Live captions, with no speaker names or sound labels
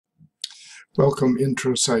Welcome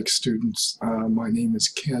Intro Psych students. My name is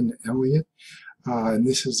Ken Elliott, and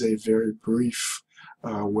this is a very brief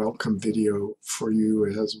welcome video for you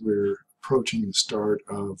as we're approaching the start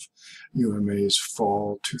of UMA's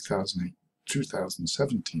fall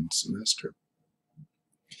 2017 semester.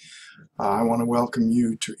 I want to welcome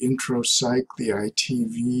you to Intro Psych, the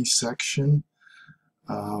ITV section.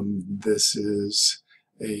 This is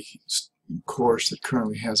a course that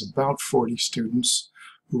currently has about 40 students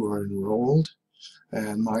who are enrolled,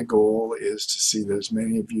 and my goal is to see that as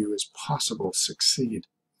many of you as possible succeed.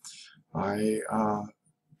 I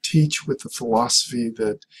teach with the philosophy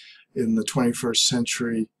that in the 21st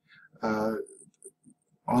century,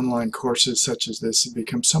 online courses such as this have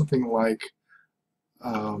become something like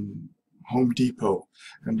Home Depot,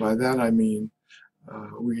 and by that I mean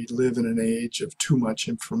we live in an age of too much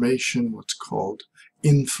information, what's called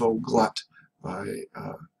info glut by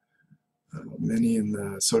many in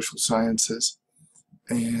the social sciences,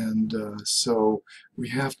 and so we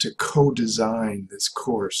have to co-design this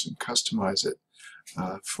course and customize it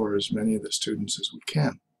for as many of the students as we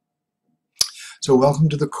can. So welcome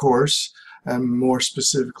to the course, and more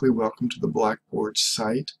specifically welcome to the Blackboard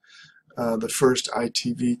site. The first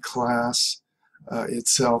ITV class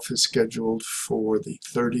itself is scheduled for the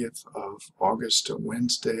 30th of August, a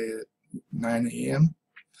Wednesday at 9 a.m.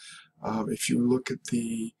 If you look at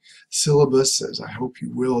the syllabus, as I hope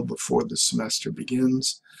you will before the semester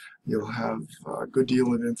begins, you'll have a good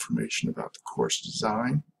deal of information about the course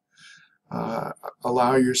design.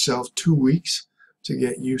 Allow yourself 2 weeks to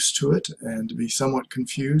get used to it and to be somewhat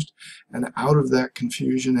confused, and out of that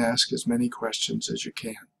confusion ask as many questions as you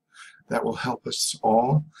can. That will help us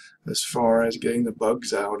all as far as getting the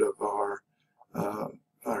bugs out of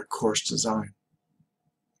our course design.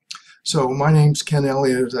 So my name's Ken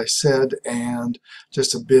Elliott, as I said, and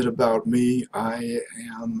just a bit about me. I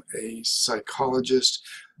am a psychologist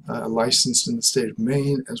licensed in the state of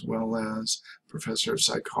Maine, as well as professor of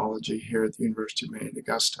psychology here at the University of Maine,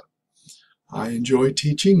 Augusta. I enjoy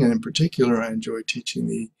teaching, and in particular I enjoy teaching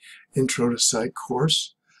the Intro to Psych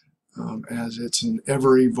course, as it's an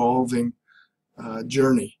ever-evolving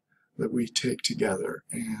journey that we take together,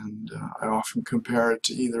 and I often compare it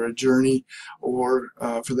to either a journey or,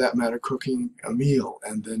 for that matter, cooking a meal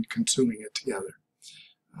and then consuming it together.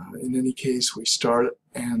 In any case, we start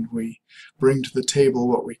and we bring to the table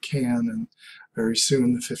what we can, and very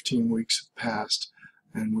soon the 15 weeks have passed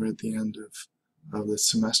and we're at the end of the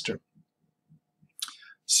semester.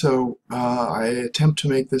 So I attempt to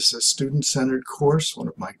make this a student-centered course. One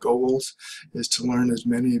of my goals is to learn as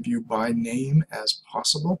many of you by name as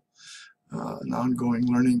possible. An ongoing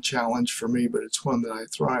learning challenge for me, but it's one that I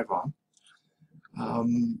thrive on.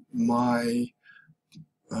 My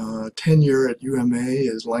tenure at UMA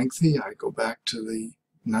is lengthy. I go back to the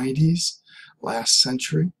 90s, last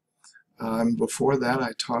century. Before that,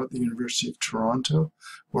 I taught at the University of Toronto,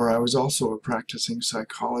 where I was also a practicing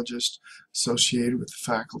psychologist associated with the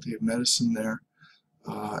Faculty of Medicine there,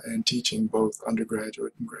 and teaching both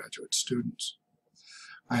undergraduate and graduate students.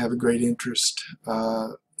 I have a great interest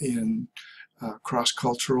in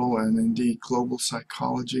cross-cultural and indeed global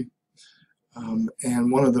psychology.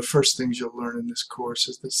 And one of the first things you'll learn in this course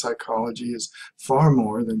is that psychology is far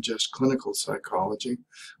more than just clinical psychology,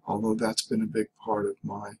 although that's been a big part of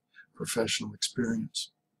my professional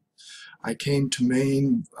experience. I came to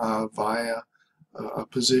Maine via a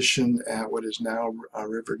position at what is now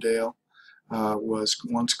Riverdale, was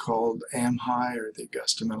once called AMHI, or the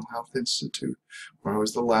Augusta Mental Health Institute, where I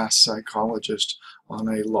was the last psychologist on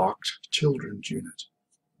a locked children's unit.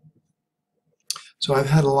 So I've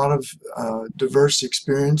had a lot of diverse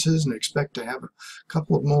experiences and expect to have a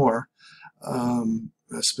couple of more.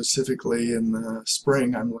 Specifically in the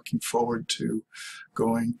spring, I'm looking forward to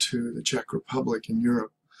going to the Czech Republic in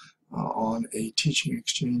Europe on a teaching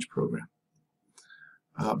exchange program.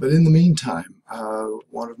 But in the meantime,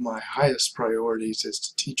 one of my highest priorities is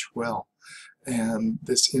to teach well, and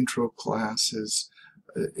this intro class is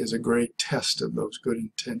a great test of those good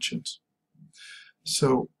intentions.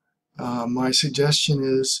 So my suggestion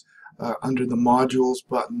is under the modules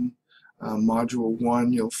button, module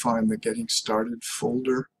 1, you'll find the Getting Started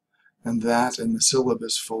folder, and that and the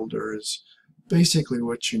syllabus folder is basically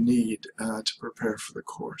what you need to prepare for the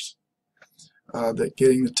course. That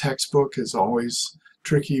getting the textbook is always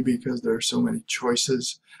tricky because there are so many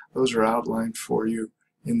choices. Those are outlined for you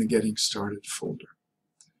in the Getting Started folder.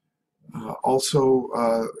 Also,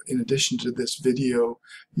 in addition to this video,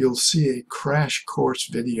 you'll see a crash course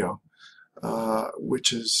video,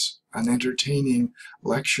 which is an entertaining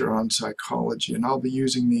lecture on psychology, and I'll be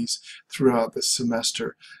using these throughout the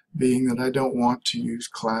semester being that I don't want to use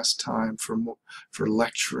class time for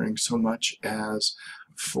lecturing so much as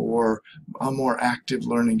for a more active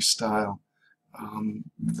learning style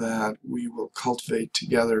that we will cultivate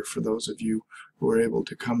together for those of you who are able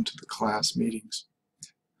to come to the class meetings.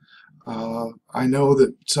 I know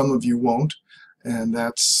that some of you won't, and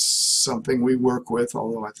that's something we work with,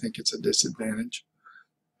 although I think it's a disadvantage.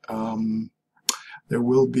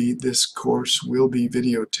 This course will be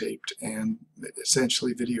videotaped and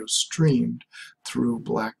essentially video streamed through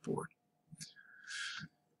Blackboard.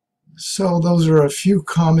 So those are a few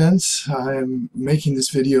comments. I'm making this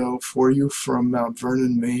video for you from Mount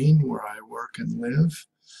Vernon, Maine, where I work and live,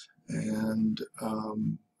 and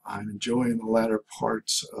I'm enjoying the latter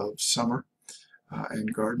parts of summer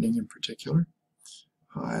and gardening in particular,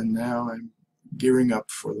 and now I'm gearing up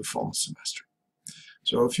for the fall semester.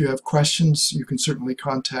 So if you have questions, you can certainly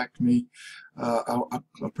contact me.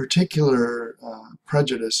 A particular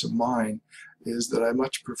prejudice of mine is that I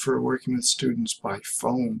much prefer working with students by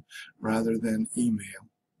phone rather than email.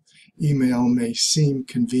 Email may seem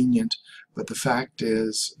convenient, but the fact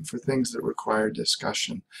is, for things that require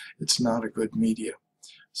discussion, it's not a good media.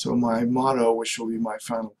 So my motto, which will be my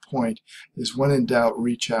final point, is when in doubt,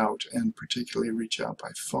 reach out, and particularly reach out by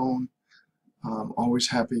phone. I'm always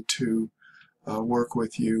happy to work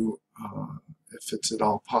with you if it's at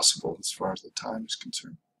all possible as far as the time is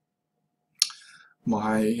concerned.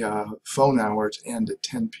 My phone hours end at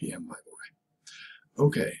 10 p.m. by the way.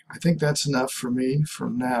 Okay, I think that's enough for me for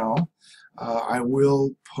now. I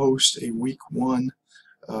will post a week 1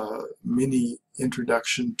 mini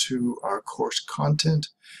introduction to our course content,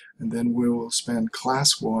 and then we will spend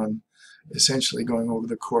class 1 essentially going over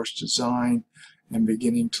the course design and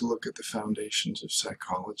beginning to look at the foundations of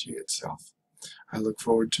psychology itself. I look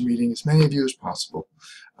forward to meeting as many of you as possible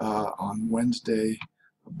on Wednesday,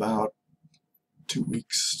 about 2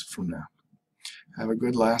 weeks from now. Have a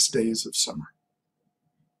good last days of summer.